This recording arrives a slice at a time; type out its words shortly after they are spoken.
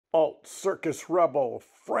Alt circus rebel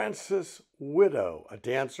Frances Widow, a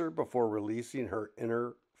dancer before releasing her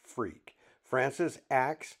inner freak. Frances'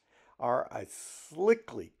 acts are a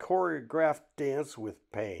slickly choreographed dance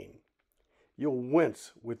with pain. You'll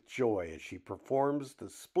wince with joy as she performs the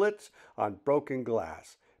splits on broken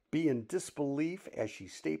glass, be in disbelief as she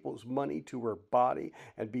staples money to her body,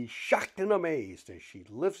 and be shocked and amazed as she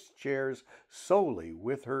lifts chairs solely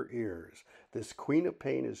with her ears. This queen of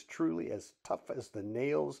pain is truly as tough as the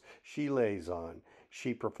nails she lays on.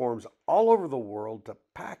 She performs all over the world to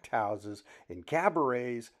packed houses, in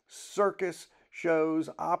cabarets, circus shows,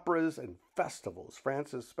 operas, and festivals.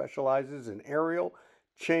 Frances specializes in aerial,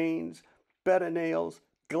 chains, bed of nails,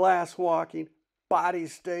 glass walking, body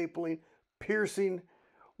stapling, piercing,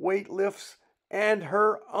 weight lifts, and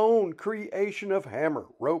her own creation of hammer,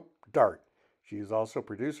 rope, dart. She is also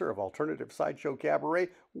producer of alternative sideshow cabaret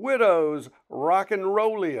Widows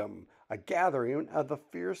Rock'n'Rollium, a gathering of the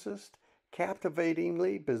fiercest,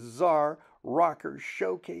 captivatingly bizarre rockers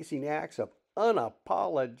showcasing acts of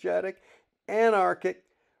unapologetic, anarchic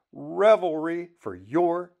revelry for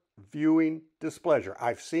your viewing displeasure.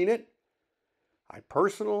 I've seen it. I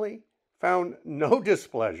personally found no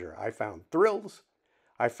displeasure. I found thrills.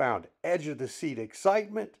 I found edge of the seat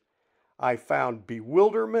excitement. I found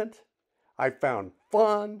bewilderment. I found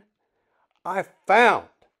fun. I found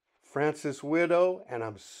Frances Widow, and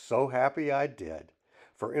I'm so happy I did.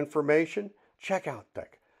 For information, check out the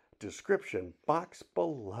description box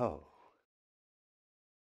below.